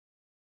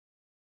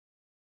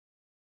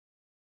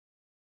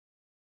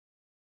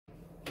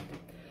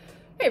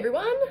Hey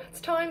everyone,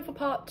 it's time for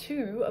part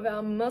 2 of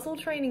our muzzle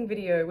training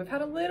video. We've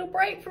had a little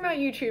break from our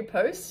YouTube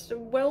posts, a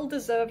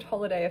well-deserved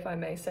holiday if I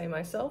may say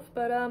myself,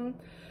 but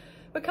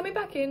we're coming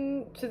back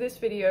into this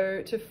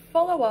video to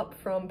follow up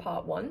from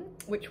part 1,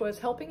 which was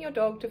helping your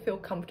dog to feel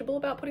comfortable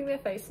about putting their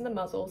face in the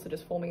muzzle, so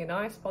just forming a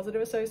nice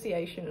positive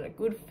association and a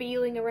good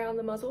feeling around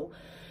the muzzle.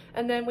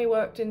 And then we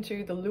worked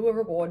into the lure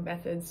reward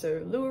method,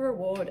 so lure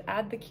reward,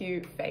 add the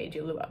cue, fade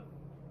your lure.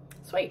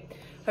 Sweet.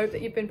 Hope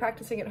that you've been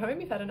practicing at home.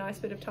 You've had a nice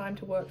bit of time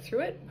to work through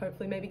it.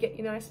 Hopefully maybe get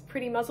your nice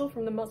pretty muzzle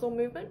from the muzzle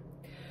movement.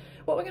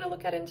 What we're going to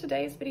look at in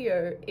today's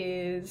video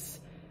is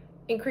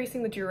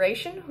increasing the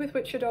duration with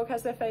which your dog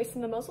has their face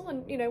in the muzzle.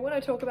 And you know, when I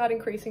talk about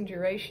increasing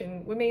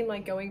duration, we mean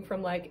like going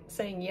from like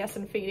saying yes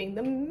and feeding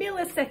the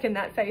millisecond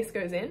that face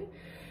goes in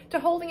to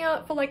holding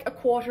out for like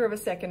 1/4 of a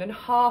second and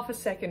 1/2 a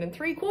second and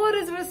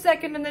 3/4 of a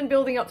second and then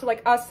building up to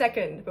like a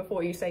second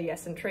before you say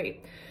yes and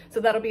treat. So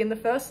that'll be in the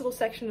first little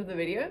section of the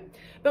video.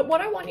 But what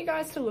I want you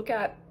guys to look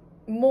at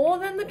more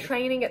than the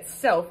training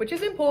itself, which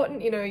is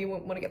important, you know, you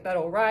want to get that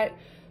all right,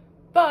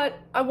 but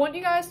I want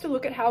you guys to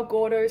look at how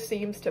Gordo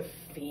seems to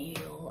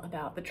feel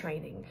about the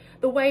training.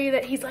 The way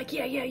that he's like,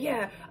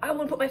 yeah, I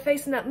want to put my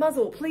face in that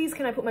muzzle. Please,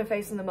 can I put my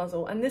face in the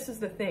muzzle? And this is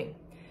the thing.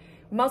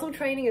 Muzzle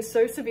training is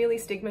so severely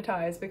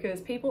stigmatized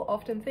because people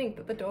often think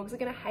that the dogs are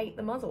going to hate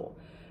the muzzle.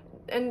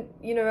 And,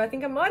 you know, I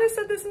think I might have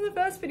said this in the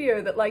first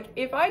video that like,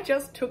 if I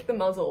just took the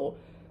muzzle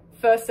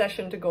first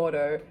session to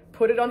Gordo,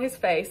 put it on his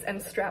face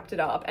and strapped it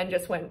up and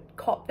just went,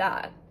 cop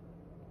that,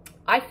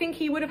 I think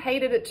he would have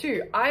hated it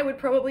too. I would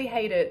probably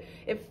hate it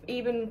if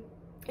even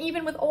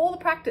with all the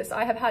practice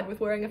I have had with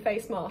wearing a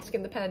face mask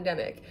in the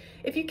pandemic.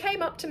 If you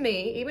came up to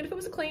me, even if it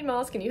was a clean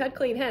mask and you had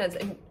clean hands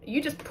and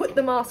you just put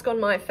the mask on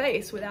my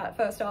face without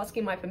first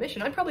asking my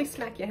permission, I'd probably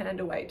smack your hand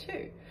away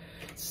too.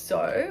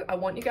 So I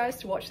want you guys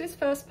to watch this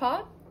first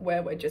part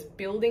where we're just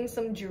building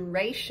some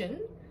duration,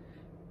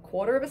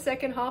 1/4 of a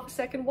second, 1/2 a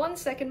second, 1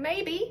 second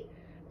maybe,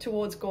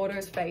 towards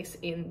Gordo's face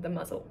in the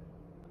muzzle.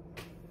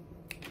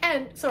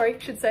 And sorry,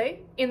 should say,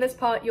 in this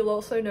part you'll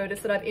also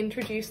notice that I've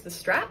introduced the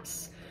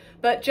straps.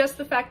 But just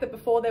the fact that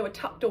before they were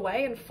tucked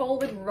away and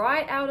folded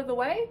right out of the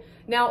way,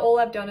 now all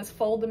I've done is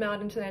fold them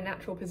out into their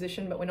natural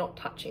position, but we're not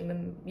touching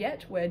them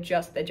yet.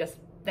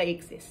 They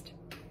exist.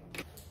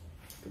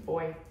 Good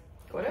boy.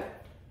 Gordo?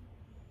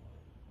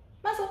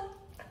 Muzzle.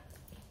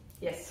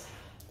 Yes.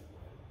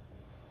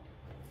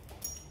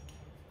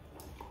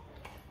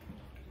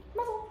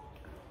 Muzzle.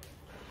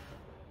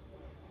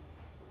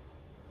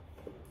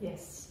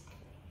 Yes.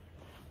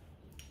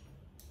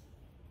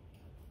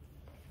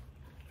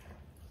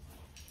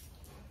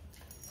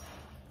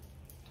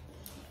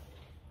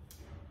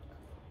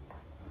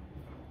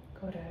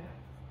 Gordo.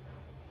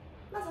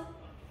 Muzzle.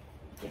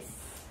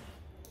 Yes.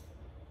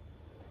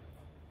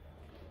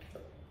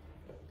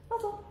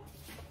 Muzzle.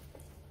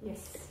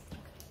 Yes.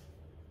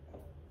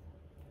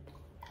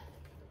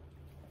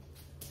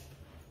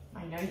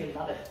 I know you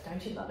love it,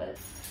 don't you love it?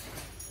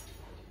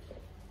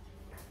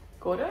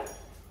 Gordo.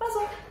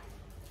 Muzzle.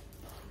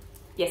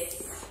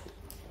 Yes.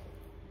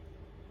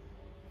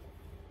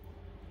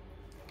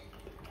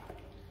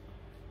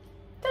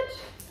 Touch.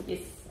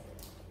 Yes.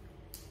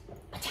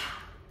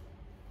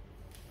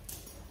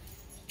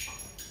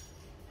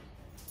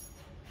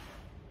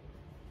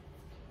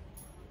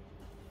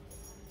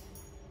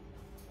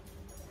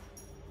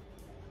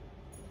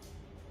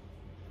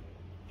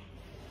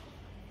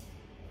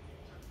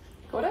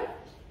 Gordo?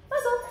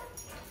 Muzzle.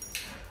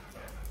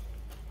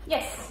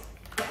 Yes.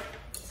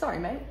 Sorry,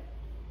 mate.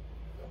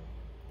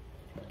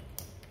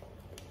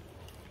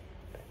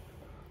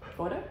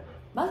 Gordo?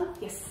 Muzzle.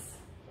 Yes.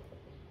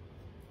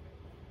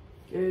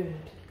 Good.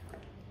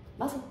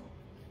 Muzzle.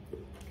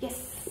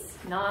 Yes.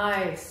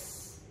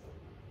 Nice.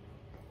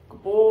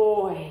 Good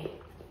boy.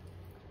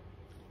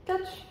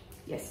 Touch.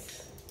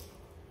 Yes.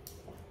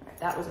 All right,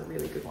 that was a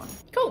really good one.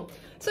 Cool.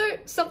 So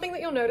something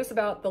that you'll notice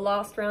about the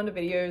last round of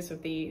videos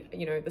of the,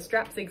 you know, the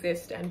straps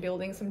exist and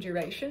building some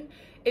duration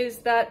is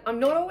that I'm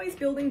not always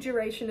building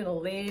duration in a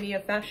linear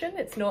fashion.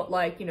 It's not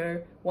like, you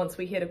know, once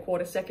we hit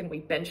 1/4 second,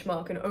 we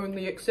benchmark and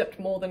only accept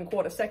more than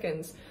 1/4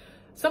 seconds.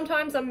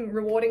 Sometimes I'm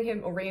rewarding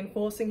him or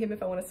reinforcing him,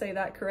 if I want to say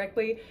that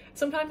correctly.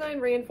 Sometimes I'm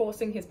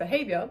reinforcing his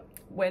behavior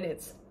when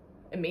it's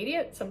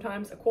immediate,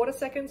 sometimes 1/4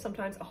 second,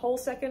 sometimes a whole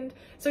second.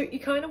 So you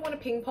kind of want to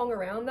ping pong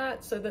around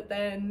that so that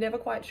they're never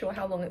quite sure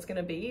how long it's going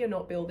to be. You're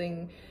not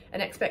building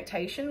an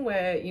expectation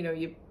where, you know,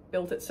 you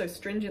built it so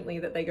stringently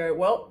that they go,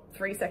 well,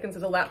 3 seconds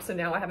has elapsed and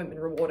now I haven't been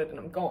rewarded and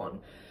I'm gone.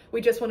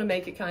 We just want to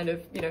make it kind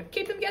of, you know,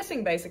 keep them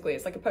guessing basically.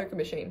 It's like a poker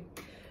machine.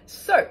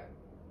 So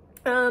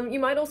you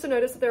might also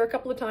notice that there are a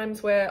couple of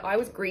times where I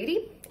was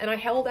greedy and I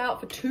held out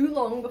for too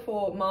long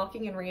before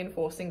marking and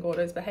reinforcing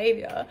Gordo's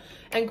behavior.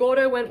 And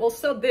Gordo went, well,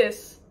 sod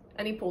this.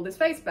 And he pulled his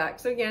face back.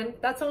 So again,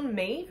 that's on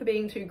me for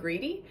being too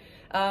greedy.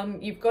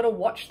 You've got to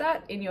watch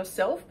that in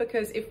yourself,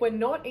 because if we're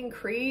not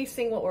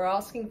increasing what we're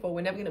asking for,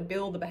 we're never going to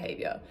build the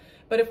behavior.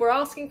 But if we're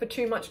asking for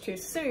too much too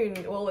soon,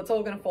 well, it's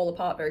all going to fall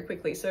apart very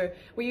quickly. So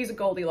we use a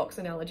Goldilocks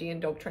analogy in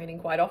dog training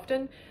quite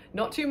often.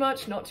 Not too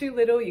much, not too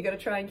little. You got to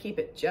try and keep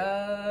it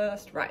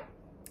just right.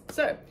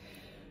 So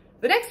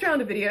the next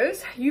round of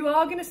videos, you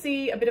are going to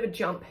see a bit of a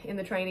jump in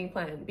the training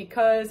plan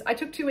because I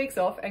took 2 weeks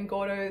off and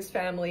Gordo's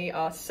family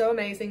are so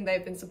amazing.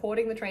 They've been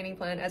supporting the training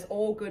plan as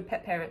all good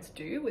pet parents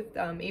do, with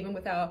even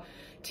with our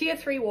tier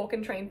 3 walk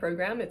and train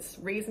program. It's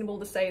reasonable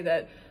to say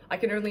that I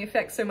can only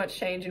affect so much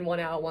change in 1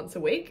 hour once a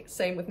week.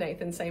 Same with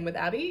Nathan, same with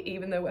Abby,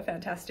 even though we're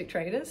fantastic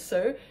trainers.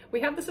 So we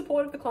have the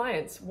support of the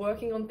clients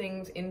working on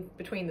things in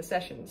between the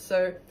sessions.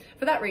 So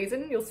for that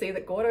reason, you'll see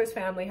that Gordo's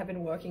family have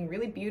been working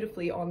really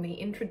beautifully on the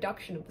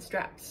introduction of the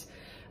straps.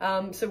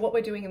 So what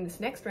we're doing in this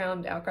next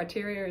round, our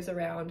criteria is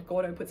around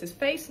Gordo puts his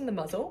face in the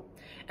muzzle,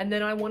 and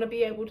then I want to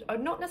be able to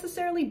not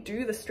necessarily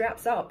do the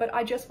straps up, but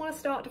I just want to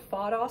start to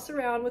fart ass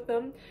around with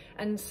them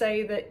and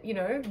say that, you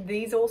know,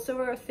 these also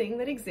are a thing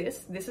that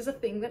exists. This is a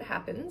thing that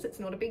happens. It's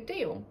not a big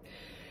deal.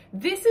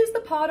 This is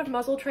the part of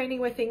muzzle training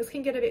where things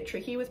can get a bit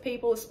tricky with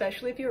people,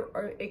 especially if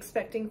you're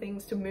expecting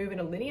things to move in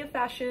a linear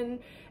fashion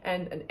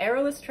and an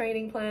errorless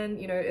training plan.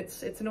 You know,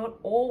 it's not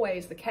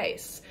always the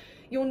case.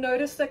 You'll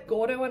notice that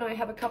Gordo and I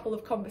have a couple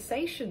of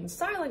conversations,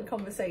 silent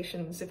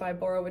conversations, if I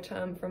borrow a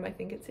term from, I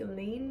think it's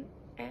Elaine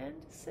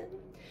Anderson.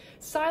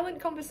 Silent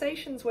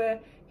conversations where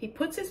he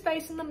puts his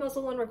face in the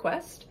muzzle on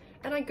request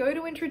and I go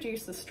to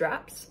introduce the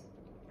straps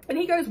and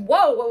he goes,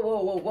 whoa, whoa,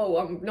 whoa, whoa, whoa,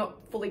 I'm not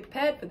fully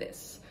prepared for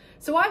this.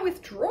 So I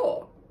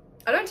withdraw.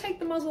 I don't take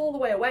the muzzle all the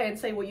way away and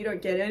say, well, you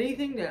don't get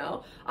anything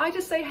now. I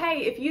just say,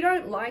 hey, if you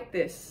don't like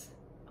this,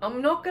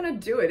 I'm not gonna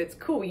do it. It's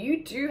cool.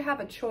 You do have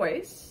a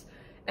choice.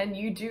 And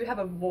you do have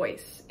a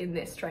voice in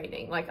this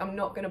training. Like, I'm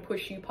not going to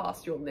push you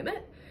past your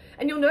limit.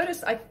 And you'll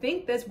notice, I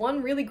think there's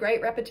one really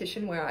great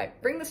repetition where I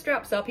bring the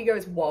straps up. He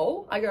goes,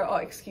 whoa. I go, oh,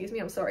 excuse me.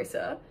 I'm sorry,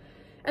 sir.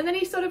 And then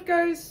he sort of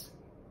goes,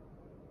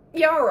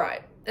 yeah, all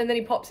right. And then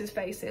he pops his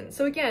face in.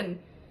 So again,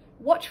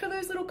 watch for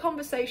those little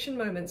conversation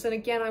moments. And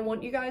again, I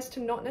want you guys to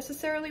not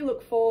necessarily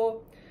look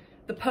for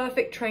the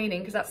perfect training,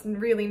 because that's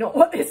really not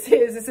what this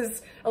is. This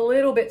is a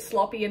little bit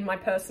sloppy in my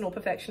personal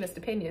perfectionist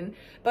opinion,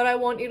 but I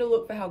want you to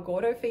look for how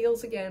Gordo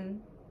feels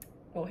again,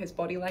 or his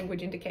body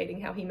language indicating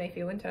how he may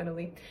feel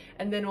internally,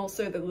 and then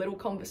also the little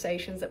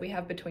conversations that we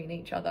have between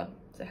each other.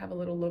 So have a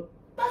little look.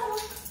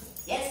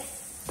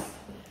 Yes.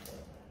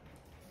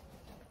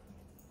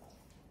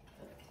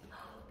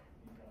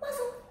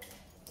 Muzzle.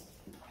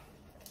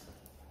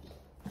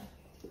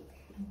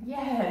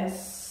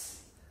 Yes.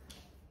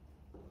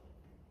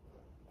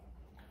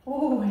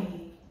 Oi.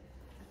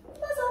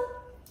 Muzzle.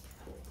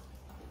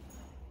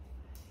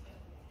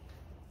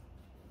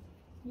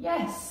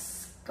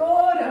 Yes,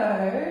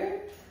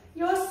 Gordo.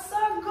 You're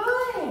so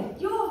good.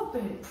 You've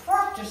been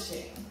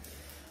practicing.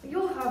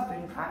 You have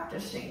been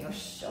practicing. You're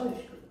so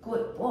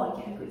good boy.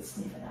 Get a good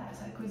sniff of that. Is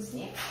that a good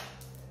sniff?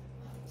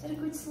 Is that a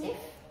good sniff?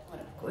 What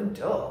a good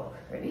dog.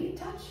 Ready?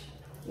 Touch?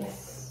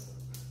 Yes.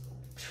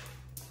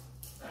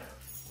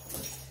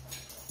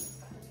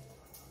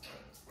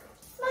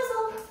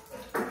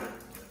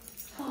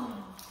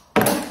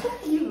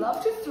 You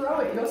love to throw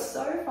it. You're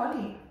so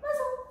funny.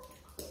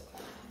 Muzzle.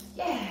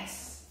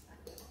 Yes.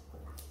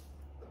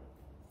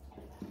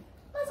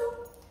 Muzzle.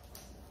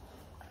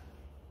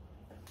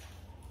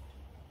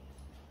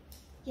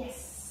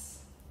 Yes.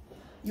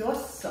 You're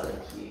so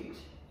cute.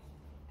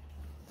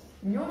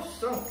 You're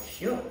so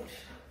cute.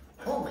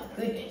 Oh my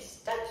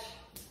goodness. Touch.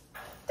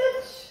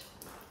 Touch.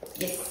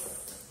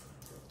 Yes.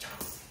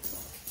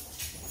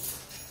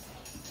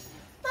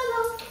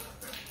 Muzzle.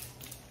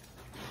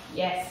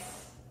 Yes.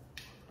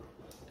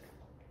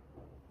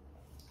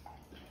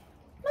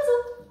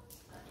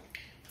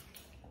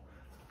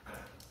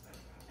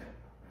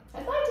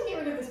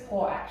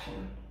 Paw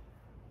action.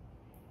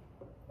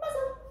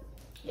 Muzzle.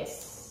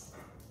 Yes.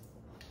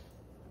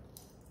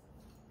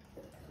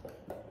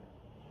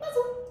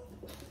 Muzzle.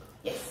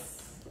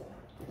 Yes.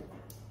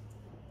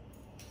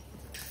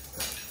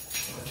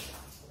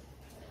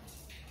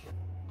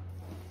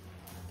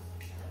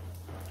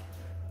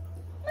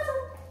 Muzzle.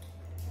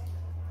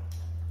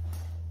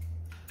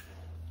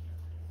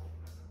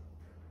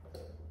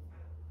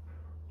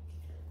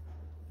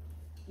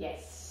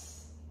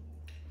 Yes.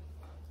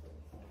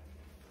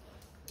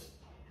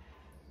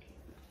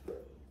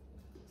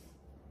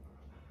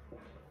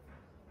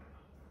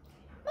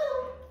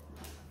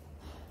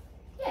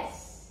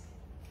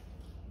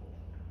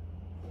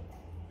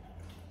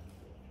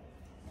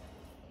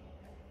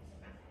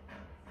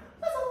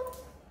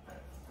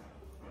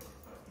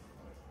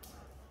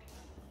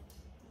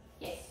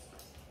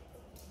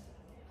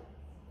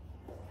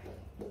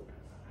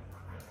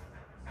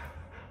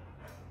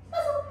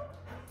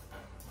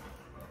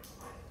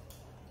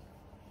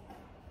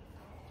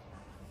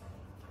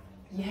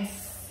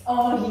 Yes.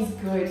 Oh, he's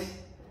good.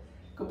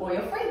 Good boy,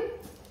 you're free.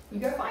 You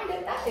go find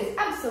it. That is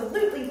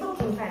absolutely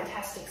looking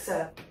fantastic,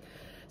 sir.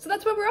 So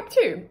that's what we're up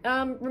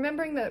to.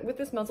 Remembering that with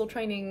this muzzle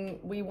training,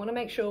 we want to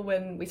make sure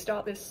when we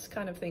start this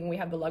kind of thing, we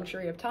have the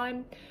luxury of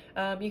time.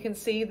 You can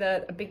see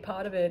that a big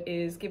part of it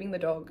is giving the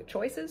dog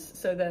choices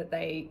so that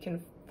they can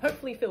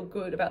hopefully feel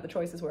good about the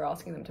choices we're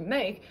asking them to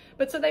make,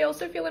 but so they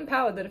also feel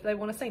empowered that if they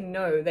want to say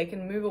no, they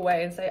can move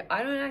away and say,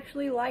 I don't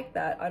actually like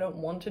that. I don't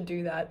want to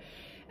do that.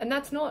 And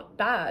that's not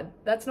bad.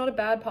 That's not a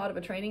bad part of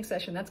a training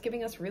session. That's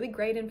giving us really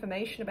great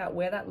information about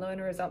where that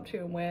learner is up to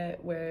and where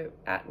we're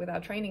at with our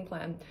training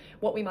plan,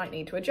 what we might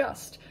need to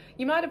adjust.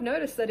 You might have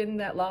noticed that in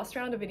that last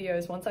round of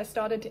videos, once I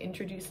started to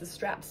introduce the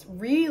straps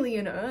really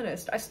in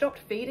earnest, I stopped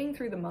feeding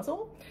through the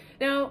muzzle.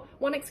 Now,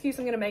 one excuse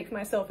I'm going to make for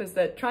myself is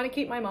that trying to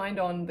keep my mind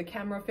on the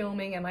camera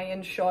filming, am I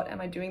in shot, am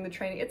I doing the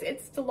training,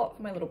 it's a lot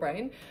for my little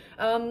brain.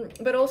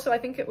 But also I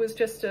think it was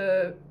just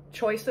a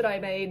choice that I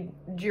made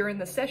during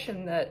the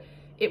session that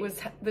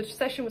the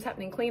session was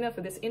happening cleaner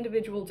for this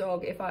individual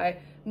dog if I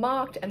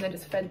marked and then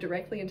just fed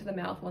directly into the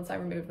mouth once I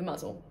removed the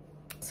muzzle.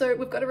 So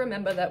we've got to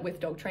remember that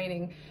with dog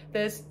training,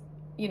 there's,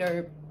 you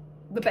know,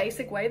 the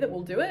basic way that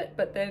we'll do it,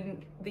 but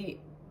then the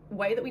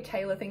way that we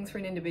tailor things for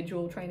an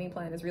individual training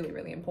plan is really,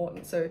 really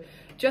important. So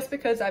just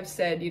because I've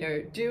said, you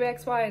know, do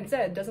X, Y, and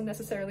Z doesn't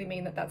necessarily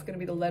mean that that's going to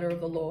be the letter of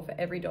the law for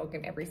every dog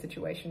in every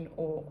situation,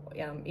 or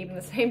even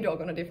the same dog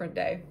on a different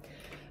day.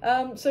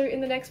 So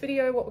in the next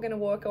video, what we're going to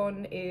work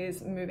on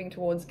is moving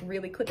towards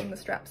really clipping the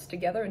straps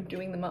together and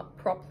doing them up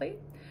properly.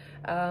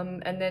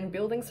 And then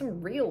building some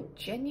real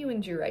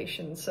genuine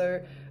duration.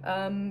 So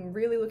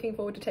really looking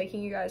forward to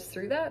taking you guys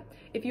through that.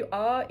 If you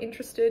are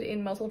interested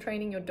in muzzle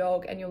training your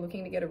dog and you're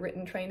looking to get a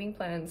written training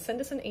plan, send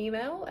us an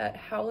email at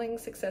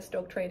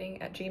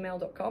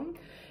howlingsuccessdogtraining@gmail.com.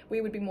 We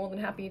would be more than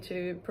happy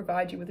to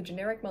provide you with a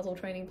generic muzzle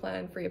training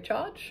plan free of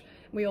charge.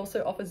 We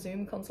also offer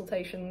Zoom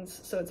consultations,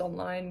 so it's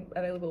online,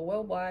 available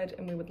worldwide,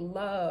 and we would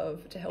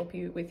love to help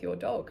you with your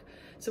dog.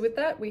 So with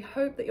that, we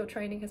hope that your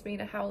training has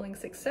been a howling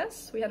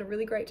success. We had a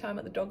really great time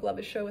at the Dog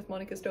Lovers Show with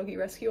Monica's Doggy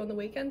Rescue on the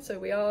weekend, so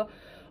we are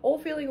all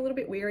feeling a little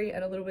bit weary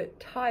and a little bit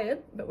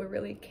tired, but we're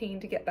really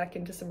keen to get back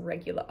into some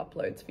regular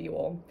uploads for you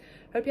all.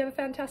 Hope you have a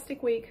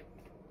fantastic week.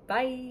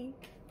 Bye!